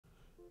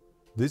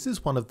This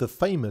is one of the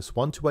famous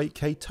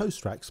 128K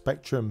Toastrack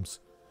Spectrums.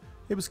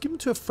 It was given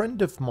to a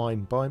friend of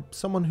mine by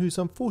someone who's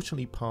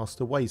unfortunately passed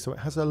away, so it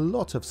has a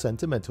lot of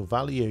sentimental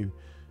value.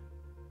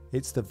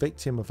 It's the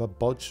victim of a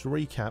bodged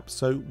recap,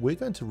 so we're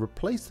going to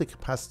replace the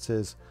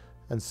capacitors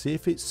and see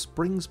if it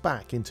springs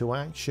back into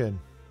action.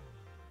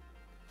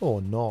 Or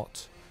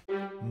not.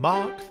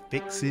 Mark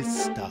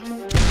fixes stuff.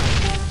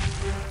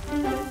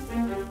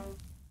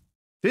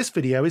 This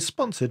video is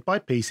sponsored by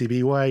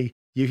PCBWay.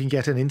 You can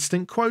get an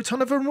instant quote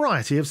on a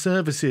variety of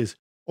services,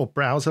 or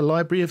browse a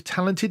library of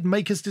talented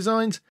makers'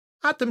 designs,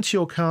 add them to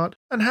your cart,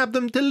 and have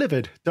them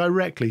delivered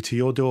directly to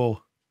your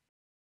door.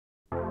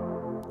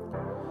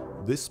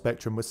 This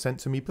Spectrum was sent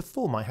to me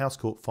before my house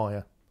caught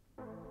fire,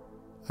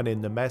 and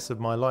in the mess of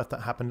my life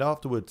that happened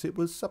afterwards, it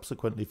was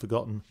subsequently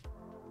forgotten.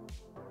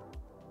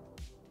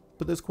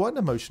 But there's quite an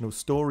emotional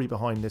story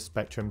behind this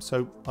Spectrum,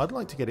 so I'd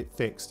like to get it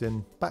fixed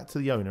and back to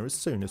the owner as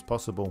soon as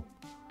possible.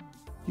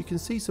 You can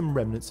see some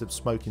remnants of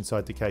smoke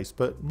inside the case,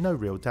 but no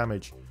real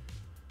damage.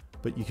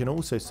 But you can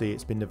also see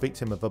it's been the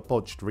victim of a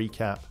bodged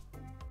recap.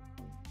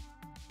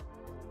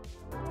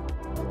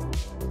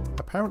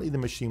 Apparently the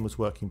machine was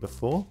working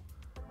before,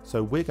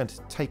 so we're going to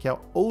take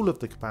out all of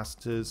the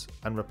capacitors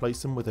and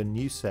replace them with a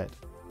new set.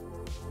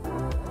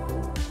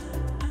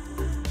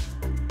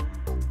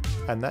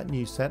 And that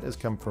new set has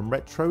come from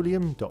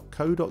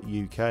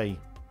retroleum.co.uk.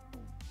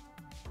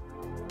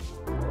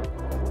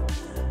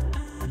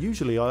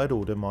 Usually I'd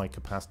order my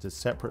capacitors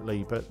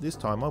separately, but this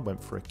time I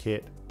went for a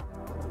kit.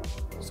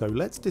 So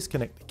let's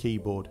disconnect the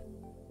keyboard,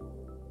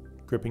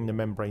 gripping the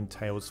membrane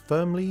tails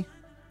firmly,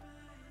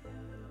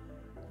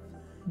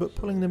 but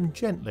pulling them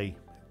gently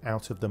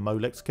out of the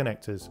Molex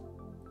connectors.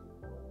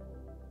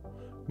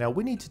 Now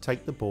we need to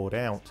take the board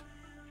out,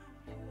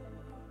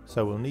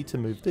 so we'll need to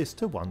move this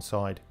to one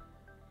side.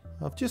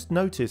 I've just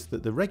noticed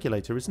that the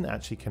regulator isn't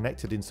actually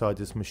connected inside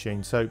this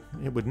machine, so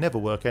it would never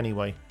work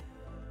anyway.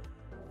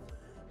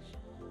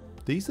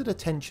 These are the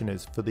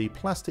tensioners for the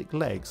plastic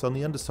legs on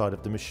the underside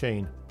of the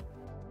machine.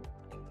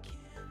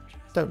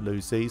 Don't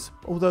lose these,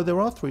 although there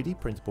are 3D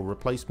printable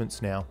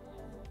replacements now.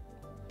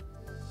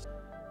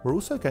 We're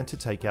also going to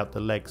take out the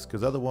legs,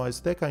 because otherwise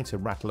they're going to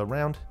rattle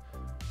around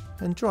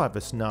and drive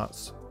us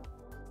nuts.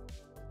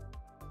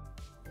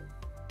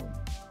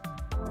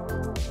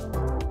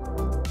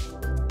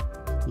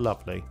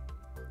 Lovely.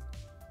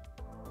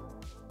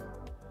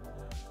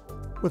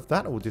 With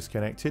that all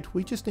disconnected,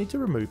 we just need to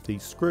remove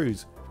these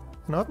screws.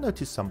 And I've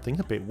noticed something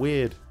a bit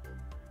weird.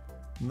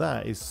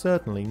 That is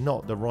certainly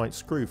not the right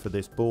screw for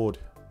this board.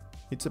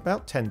 It's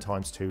about 10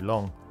 times too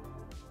long.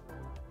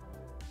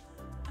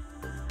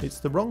 It's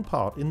the wrong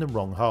part in the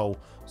wrong hole,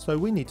 so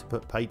we need to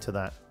put pay to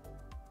that.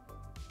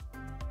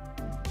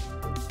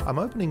 I'm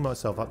opening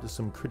myself up to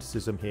some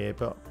criticism here,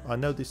 but I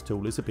know this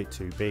tool is a bit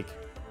too big.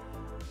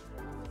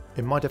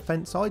 In my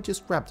defence, I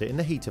just grabbed it in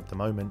the heat of the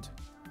moment.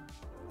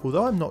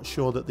 Although I'm not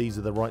sure that these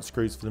are the right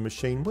screws for the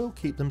machine, we'll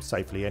keep them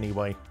safely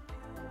anyway.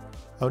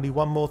 Only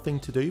one more thing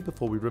to do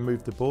before we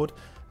remove the board,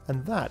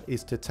 and that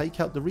is to take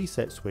out the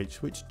reset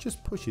switch, which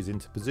just pushes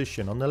into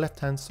position on the left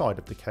hand side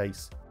of the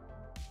case.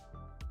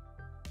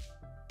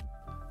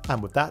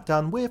 And with that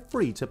done, we're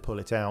free to pull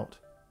it out.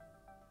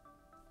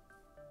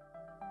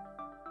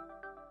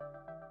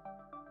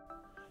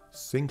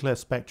 Sinclair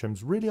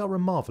Spectrums really are a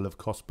marvel of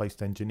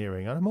cost-based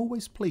engineering, and I'm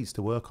always pleased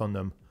to work on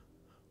them.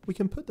 We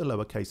can put the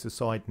lower case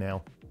aside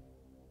now.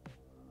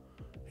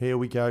 Here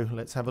we go,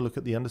 let's have a look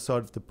at the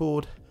underside of the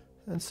board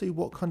and see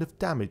what kind of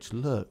damage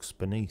lurks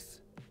beneath.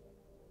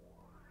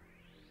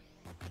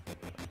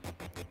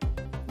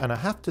 And I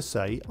have to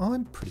say,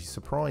 I'm pretty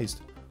surprised.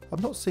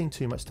 I've not seen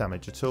too much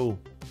damage at all.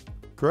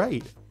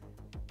 Great!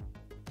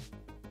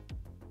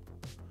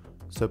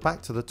 So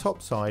back to the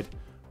top side,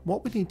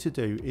 what we need to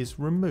do is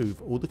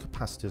remove all the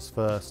capacitors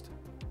first.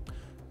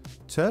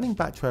 Turning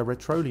back to our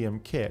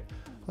Retroleum kit,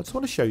 I just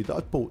want to show you that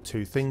I've bought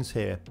two things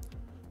here.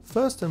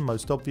 First and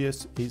most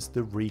obvious is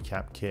the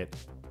recap kit.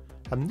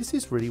 And this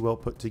is really well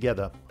put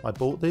together. I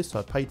bought this,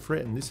 I paid for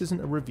it, and this isn't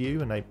a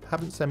review and they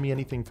haven't sent me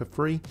anything for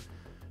free.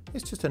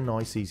 It's just a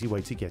nice easy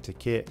way to get a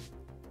kit.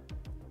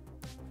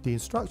 The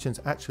instructions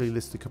actually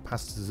list the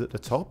capacitors at the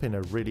top in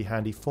a really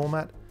handy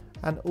format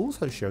and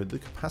also show the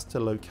capacitor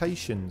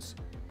locations.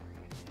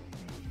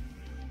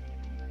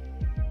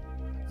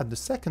 And the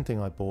second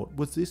thing I bought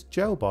was this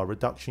jail bar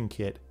reduction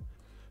kit.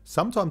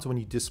 Sometimes when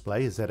you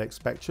display a ZX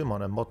Spectrum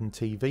on a modern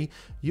TV,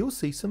 you'll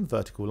see some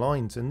vertical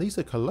lines, and these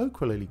are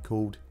colloquially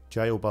called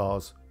jail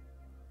bars.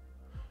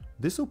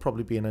 This will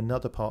probably be in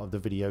another part of the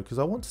video because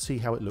I want to see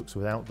how it looks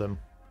without them.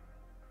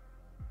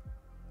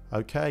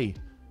 Okay,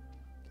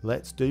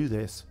 let's do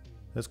this.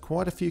 There's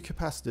quite a few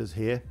capacitors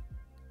here.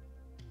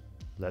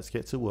 Let's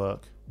get to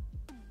work.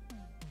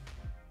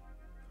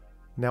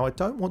 Now I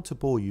don't want to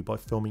bore you by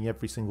filming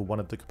every single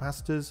one of the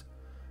capacitors,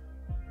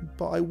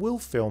 but I will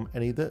film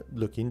any that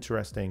look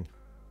interesting.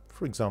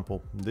 For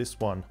example, this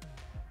one.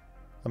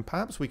 And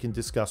perhaps we can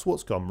discuss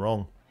what's gone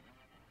wrong.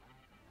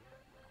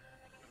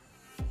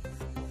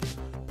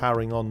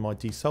 Powering on my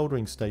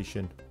desoldering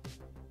station.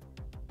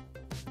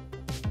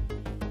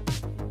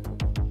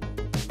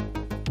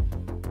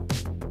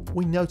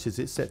 we notice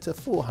it's set to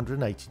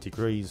 480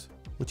 degrees,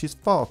 which is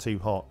far too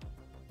hot.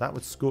 That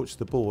would scorch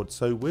the board,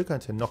 so we're going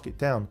to knock it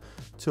down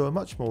to a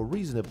much more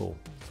reasonable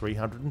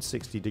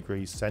 360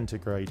 degrees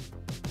centigrade.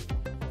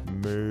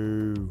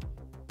 Moo.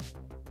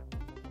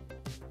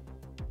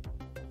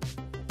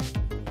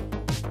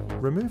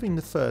 Removing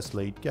the first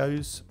lead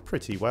goes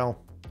pretty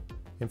well.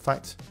 In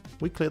fact,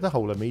 we clear the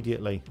hole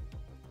immediately.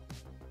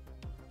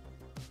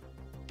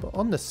 But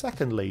on the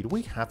second lead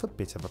we have a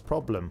bit of a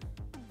problem.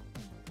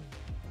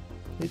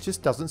 It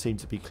just doesn't seem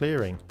to be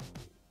clearing.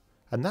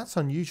 And that's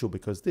unusual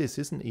because this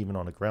isn't even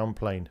on a ground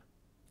plane.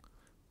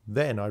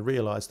 Then I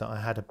realised that I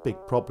had a big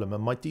problem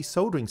and my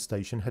desoldering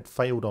station had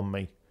failed on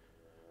me.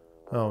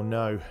 Oh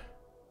no.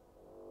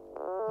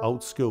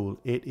 Old school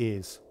it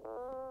is.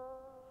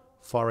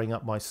 Firing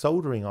up my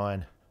soldering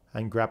iron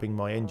and grabbing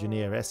my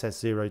Engineer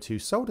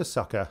SS02 solder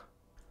sucker.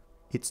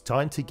 It's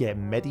time to get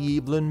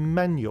medieval and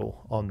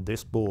manual on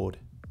this board.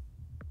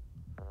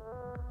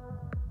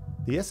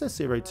 The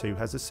SS02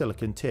 has a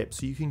silicon tip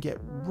so you can get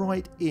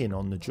right in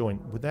on the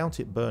joint without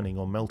it burning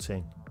or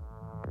melting.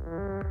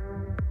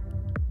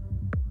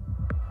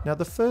 Now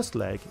the first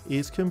leg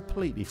is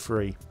completely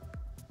free.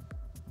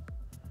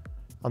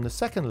 On the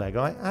second leg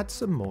I add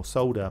some more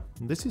solder.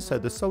 This is so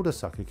the solder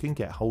sucker can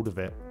get hold of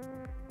it.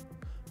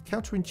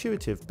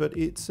 Counterintuitive, but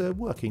it's a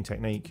working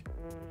technique.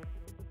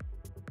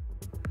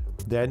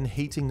 Then,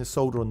 heating the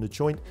solder on the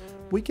joint,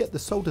 we get the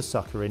solder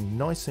sucker in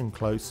nice and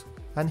close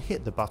and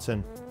hit the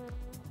button.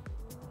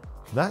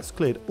 That's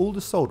cleared all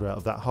the solder out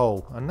of that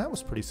hole, and that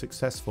was pretty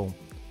successful.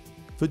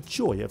 The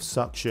joy of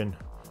suction.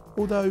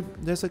 Although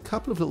there's a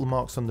couple of little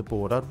marks on the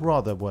board I'd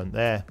rather weren't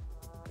there.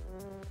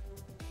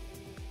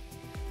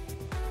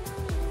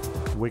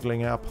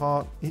 Wiggling our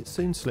part, it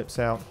soon slips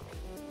out.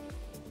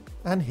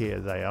 And here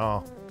they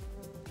are.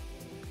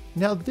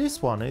 Now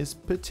this one is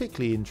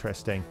particularly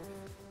interesting.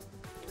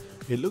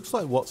 It looks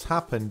like what's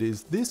happened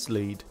is this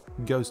lead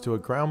goes to a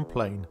ground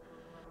plane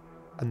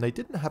and they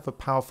didn't have a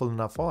powerful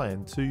enough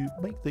iron to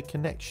make the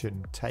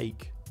connection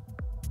take.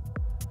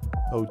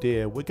 Oh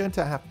dear, we're going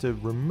to have to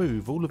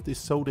remove all of this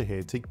solder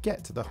here to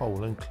get to the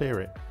hole and clear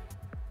it.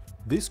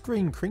 This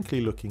green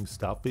crinkly looking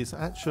stuff is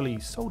actually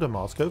solder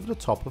mask over the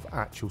top of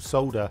actual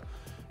solder.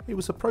 It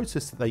was a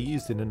process that they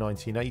used in the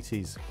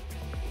 1980s.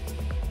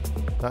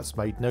 That's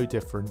made no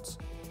difference.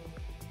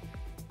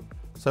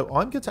 So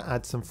I'm going to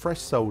add some fresh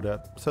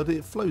solder so that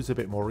it flows a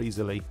bit more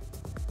easily.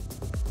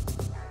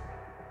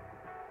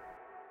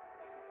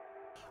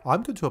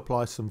 I'm going to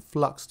apply some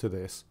flux to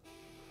this,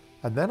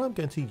 and then I'm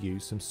going to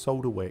use some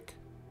solder wick.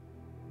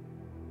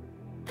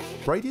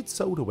 Braided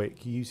solder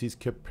wick uses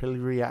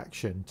capillary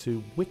action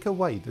to wick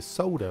away the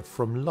solder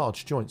from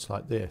large joints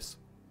like this.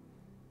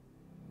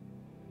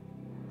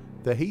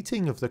 The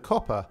heating of the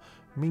copper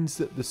means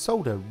that the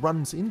solder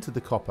runs into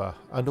the copper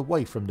and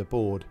away from the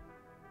board.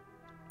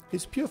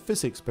 It's pure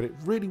physics, but it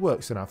really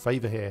works in our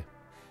favour here.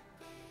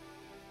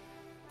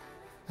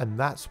 And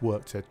that's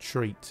worked a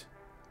treat.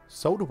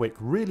 Solder wick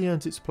really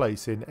earns its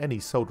place in any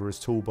solderer's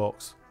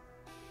toolbox.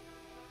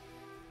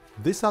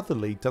 This other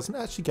lead doesn't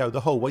actually go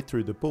the whole way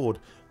through the board,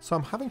 so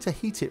I'm having to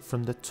heat it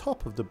from the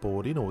top of the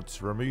board in order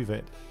to remove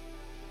it.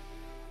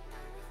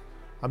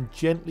 I'm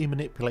gently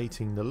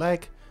manipulating the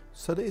leg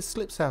so that it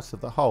slips out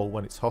of the hole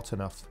when it's hot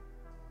enough.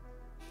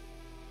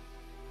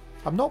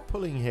 I'm not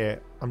pulling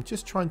here, I'm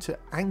just trying to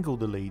angle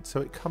the lead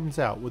so it comes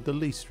out with the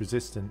least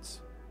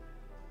resistance.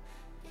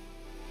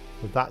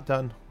 With that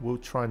done, we'll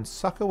try and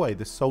suck away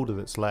the solder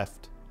that's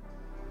left.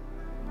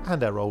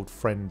 And our old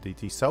friend the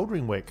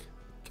desoldering wick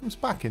comes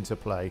back into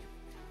play.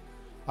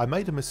 I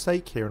made a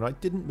mistake here and I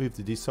didn't move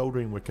the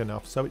desoldering wick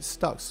enough, so it's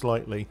stuck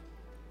slightly.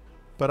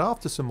 But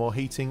after some more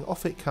heating,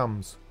 off it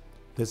comes.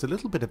 There's a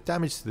little bit of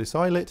damage to this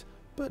eyelet,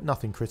 but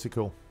nothing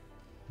critical.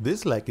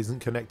 This leg isn't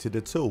connected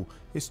at all,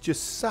 it's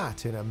just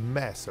sat in a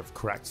mess of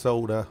cracked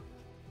solder.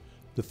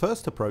 The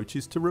first approach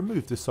is to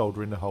remove the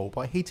solder in the hole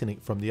by heating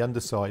it from the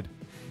underside.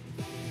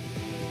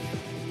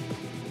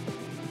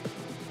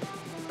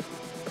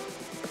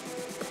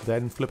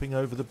 Then flipping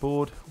over the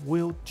board,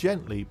 we'll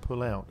gently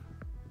pull out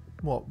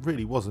what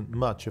really wasn't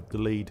much of the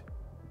lead.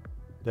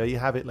 There you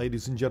have it,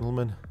 ladies and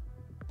gentlemen.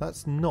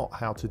 That's not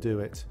how to do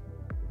it.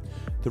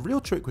 The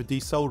real trick with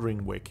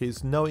desoldering wick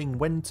is knowing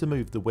when to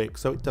move the wick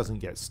so it doesn't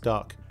get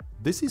stuck.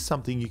 This is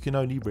something you can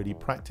only really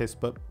practice,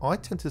 but I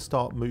tend to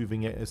start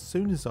moving it as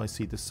soon as I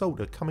see the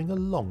solder coming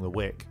along the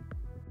wick.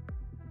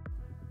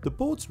 The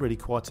board's really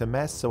quite a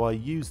mess, so I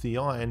use the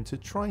iron to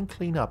try and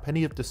clean up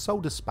any of the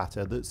solder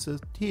spatter that's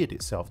adhered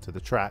itself to the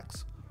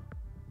tracks.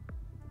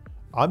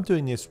 I'm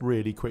doing this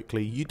really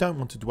quickly, you don't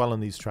want to dwell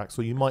on these tracks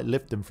or you might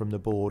lift them from the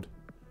board.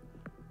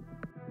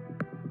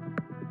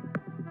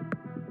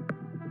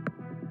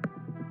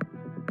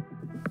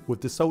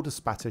 With the solder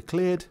spatter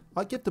cleared,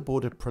 I give the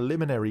board a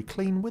preliminary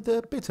clean with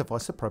a bit of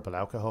isopropyl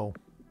alcohol.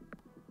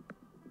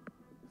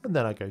 And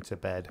then I go to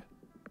bed.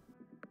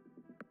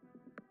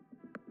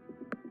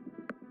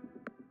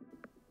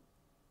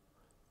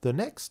 The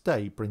next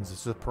day brings a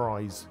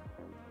surprise.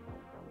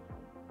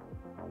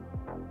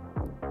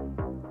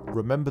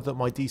 Remember that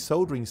my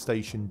desoldering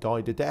station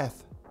died a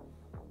death.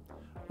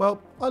 Well,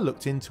 I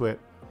looked into it,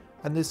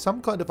 and there's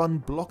some kind of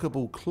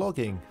unblockable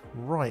clogging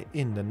right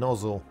in the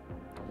nozzle.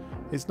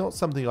 It's not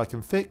something I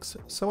can fix,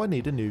 so I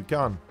need a new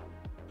gun.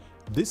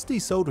 This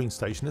desoldering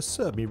station has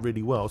served me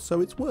really well, so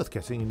it's worth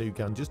getting a new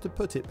gun just to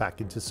put it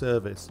back into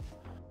service.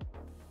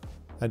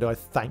 And I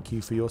thank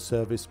you for your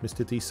service,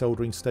 Mr.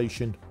 Desoldering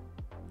Station.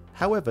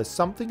 However,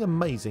 something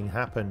amazing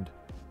happened.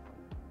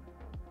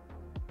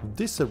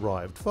 This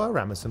arrived via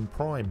Amazon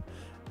Prime,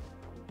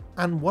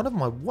 and one of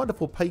my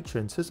wonderful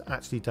patrons has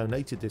actually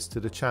donated this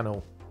to the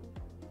channel.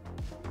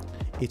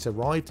 It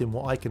arrived in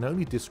what I can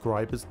only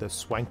describe as the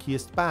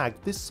swankiest bag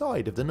this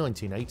side of the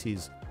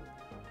 1980s.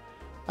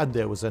 And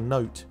there was a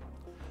note.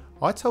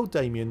 I told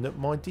Damien that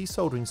my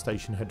desoldering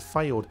station had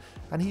failed,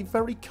 and he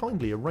very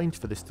kindly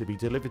arranged for this to be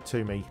delivered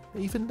to me,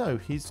 even though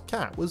his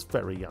cat was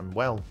very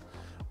unwell.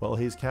 Well,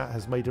 his cat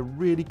has made a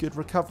really good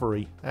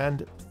recovery,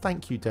 and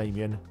thank you,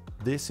 Damien.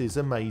 This is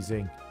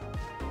amazing.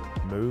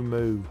 Moo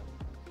moo.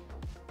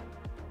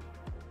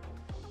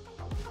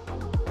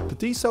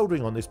 The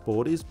desoldering on this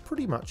board is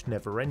pretty much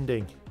never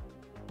ending.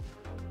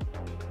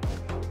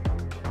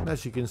 And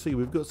as you can see,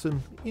 we've got some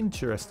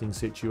interesting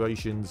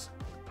situations.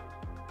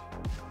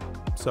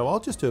 So I'll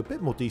just do a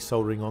bit more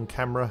desoldering on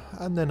camera,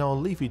 and then I'll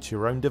leave you to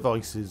your own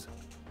devices.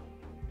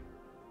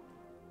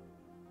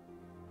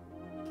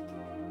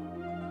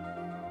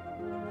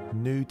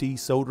 New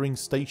desoldering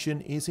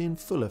station is in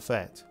full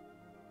effect.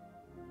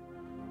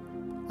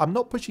 I'm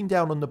not pushing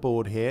down on the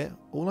board here,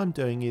 all I'm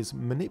doing is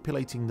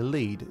manipulating the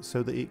lead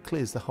so that it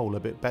clears the hole a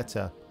bit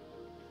better.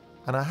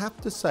 And I have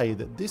to say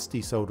that this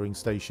desoldering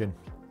station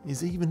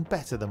is even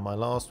better than my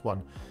last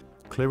one,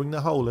 clearing the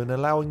hole and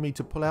allowing me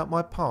to pull out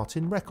my part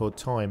in record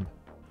time.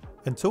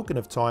 And talking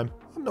of time,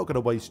 I'm not going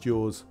to waste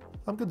yours.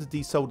 I'm going to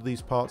desolder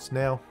these parts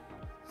now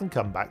and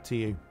come back to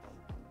you.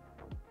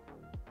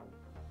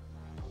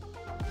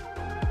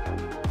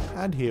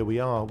 And here we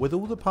are with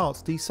all the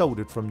parts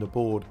desoldered from the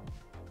board.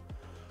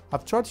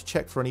 I've tried to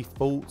check for any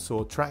faults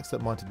or tracks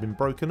that might have been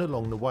broken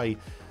along the way,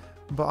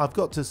 but I've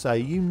got to say,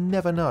 you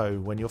never know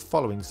when you're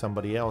following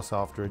somebody else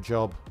after a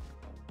job.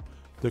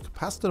 The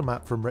capacitor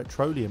map from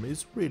Retroleum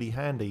is really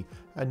handy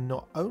and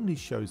not only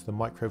shows the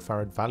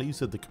microfarad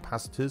values of the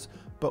capacitors,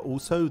 but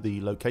also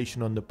the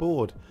location on the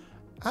board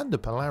and the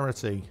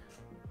polarity.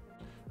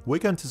 We're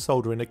going to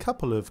solder in a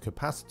couple of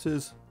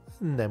capacitors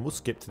and then we'll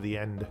skip to the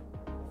end.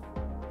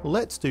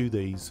 Let's do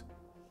these.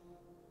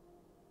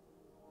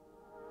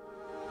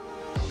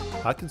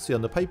 I can see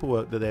on the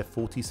paperwork that they're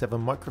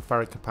 47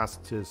 microfarad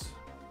capacitors.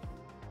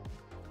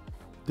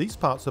 These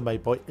parts are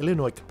made by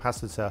Illinois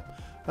Capacitor,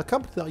 a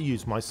company that I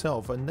use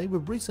myself, and they were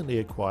recently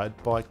acquired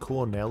by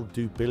Cornell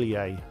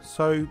Dubilier,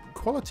 so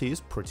quality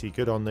is pretty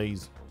good on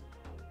these.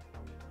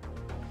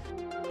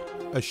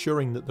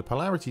 Assuring that the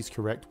polarity is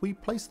correct, we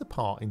place the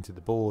part into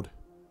the board.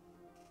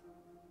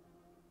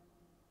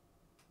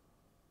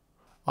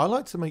 I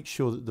like to make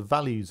sure that the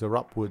values are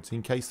upwards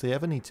in case they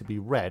ever need to be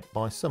read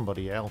by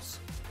somebody else.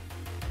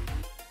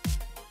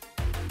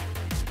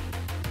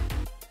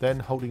 Then,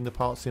 holding the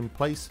parts in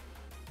place,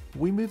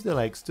 we move the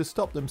legs to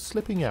stop them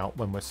slipping out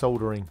when we're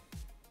soldering.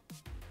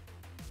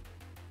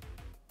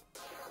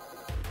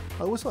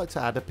 I always like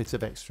to add a bit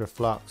of extra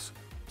flux.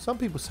 Some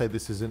people say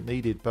this isn't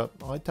needed, but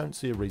I don't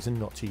see a reason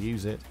not to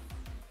use it.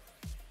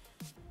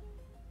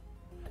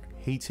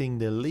 Heating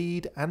the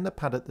lead and the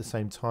pad at the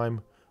same time,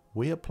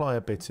 we apply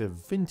a bit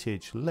of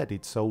vintage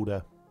leaded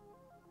solder.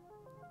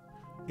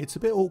 It's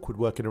a bit awkward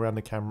working around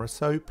the camera,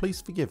 so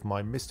please forgive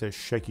my Mr.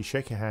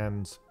 Shaky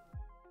hands.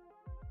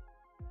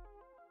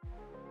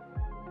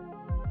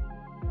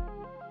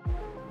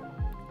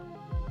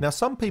 Now,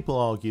 some people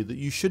argue that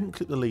you shouldn't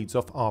clip the leads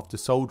off after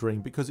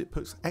soldering because it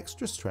puts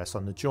extra stress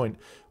on the joint,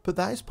 but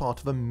that is part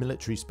of a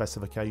military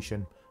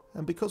specification,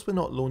 and because we're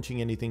not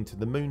launching anything to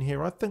the moon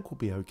here, I think we'll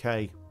be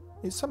okay.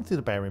 It's something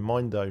to bear in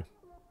mind though.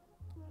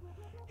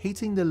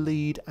 Heating the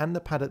lead and the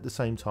pad at the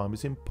same time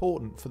is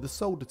important for the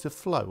solder to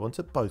flow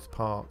onto both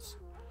parts.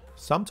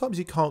 Sometimes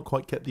you can't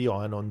quite get the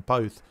iron on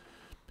both.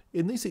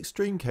 In these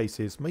extreme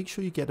cases, make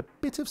sure you get a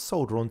bit of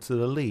solder onto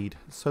the lead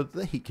so that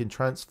the heat can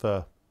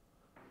transfer.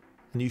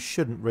 And you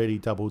shouldn't really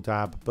double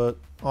dab, but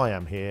I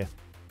am here.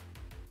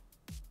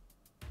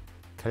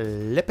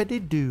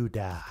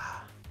 Clippity-doo-dah.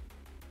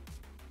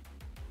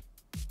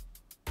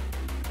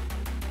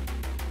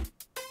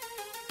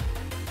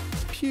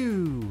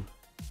 Pew!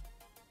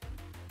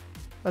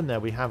 And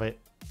there we have it.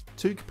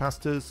 2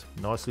 capacitors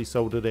nicely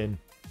soldered in.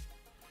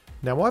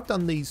 Now I've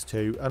done these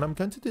 2 and I'm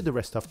going to do the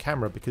rest off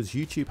camera because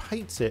YouTube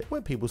hates it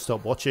when people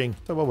stop watching,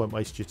 so I won't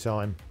waste your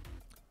time.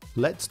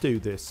 Let's do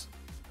this.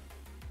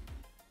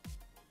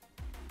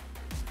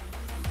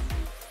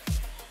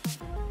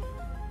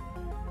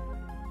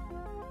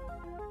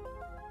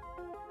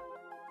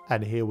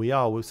 And here we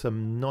are with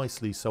some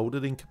nicely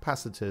soldered in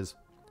capacitors,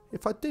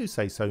 if I do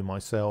say so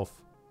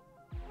myself.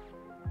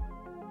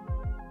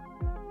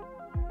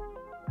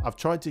 I've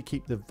tried to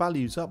keep the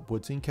values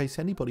upwards in case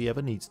anybody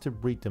ever needs to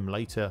read them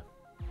later.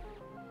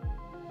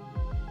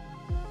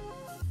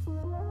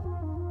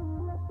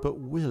 But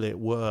will it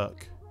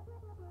work?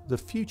 The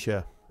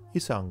future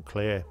is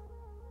unclear.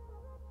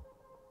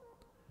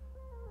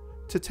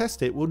 To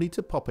test it, we'll need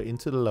to pop it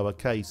into the lower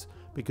case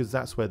because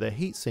that's where the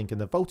heatsink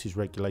and the voltage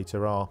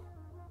regulator are.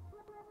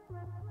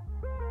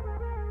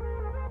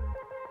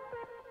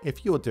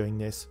 If you're doing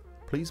this,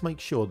 please make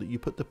sure that you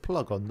put the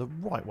plug on the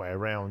right way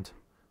around.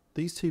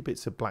 These two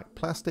bits of black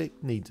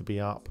plastic need to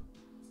be up.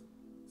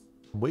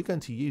 We're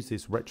going to use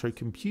this Retro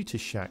Computer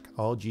Shack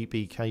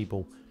RGB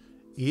cable.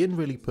 Ian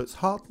really puts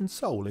heart and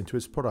soul into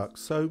his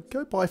products, so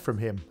go buy from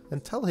him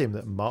and tell him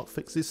that Mark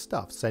Fixes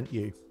Stuff sent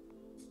you.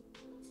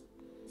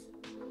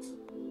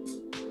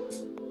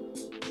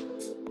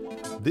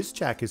 This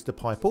jack is to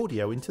pipe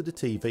audio into the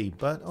TV,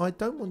 but I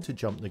don't want to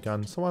jump the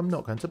gun, so I'm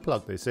not going to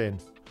plug this in.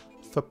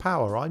 For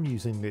power, I'm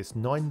using this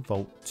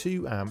 9V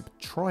 2A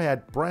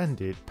Triad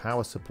branded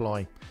power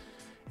supply.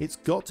 It's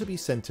got to be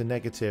center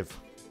negative.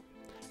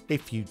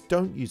 If you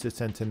don't use a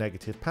center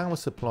negative power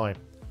supply,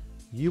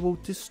 you will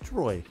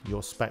destroy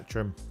your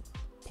Spectrum.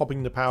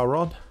 Popping the power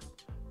on,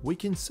 we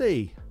can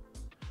see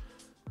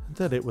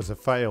that it was a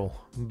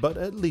fail, but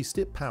at least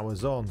it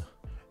powers on.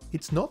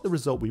 It's not the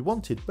result we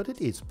wanted, but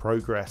it is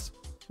progress.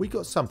 We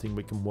got something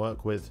we can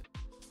work with.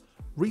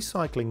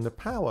 Recycling the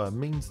power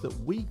means that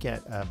we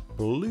get a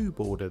blue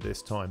border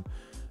this time.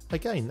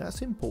 Again,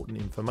 that's important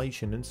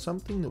information and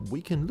something that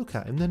we can look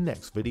at in the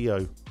next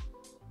video.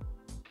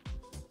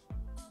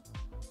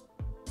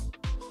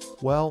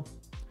 Well,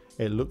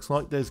 it looks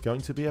like there's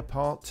going to be a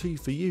part 2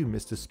 for you,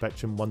 Mr.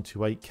 Spectrum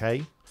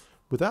 128K.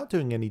 Without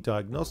doing any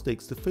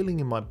diagnostics, the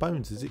feeling in my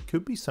bones is it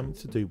could be something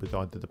to do with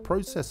either the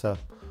processor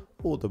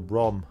or the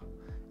ROM.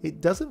 It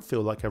doesn't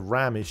feel like a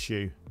RAM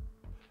issue.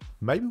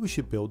 Maybe we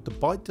should build the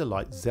Byte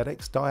Delight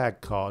ZX Diag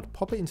card,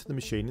 pop it into the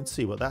machine and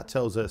see what that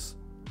tells us.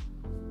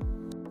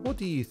 What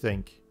do you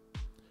think?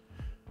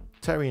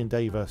 Terry and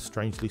Dave are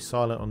strangely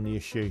silent on the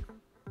issue.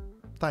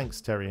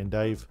 Thanks Terry and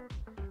Dave.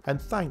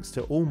 And thanks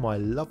to all my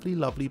lovely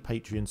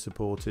Patreon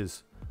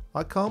supporters.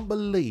 I can't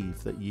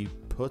believe that you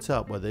put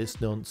up with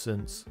this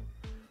nonsense.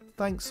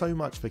 Thanks so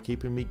much for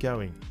keeping me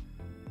going.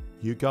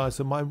 You guys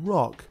are my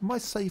rock, my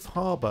safe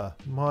harbour,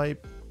 my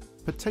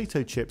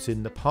potato chips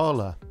in the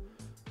parlour,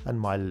 and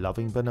my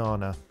loving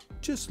banana.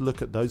 Just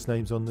look at those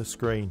names on the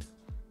screen.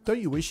 Don't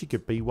you wish you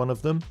could be one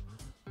of them?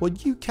 Well,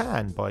 you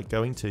can by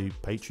going to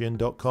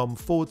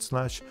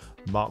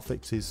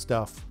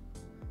patreon.com/MarkFixesStuff.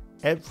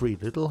 Every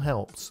little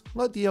helps,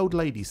 like the old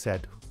lady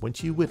said when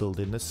she whittled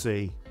in the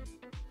sea.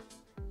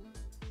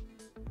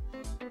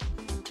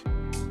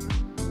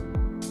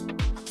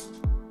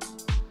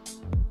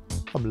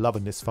 I'm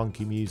loving this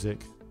funky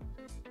music.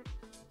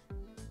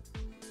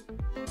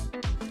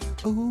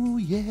 Oh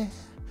yeah,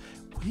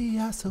 we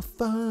are so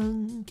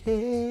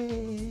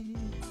funky.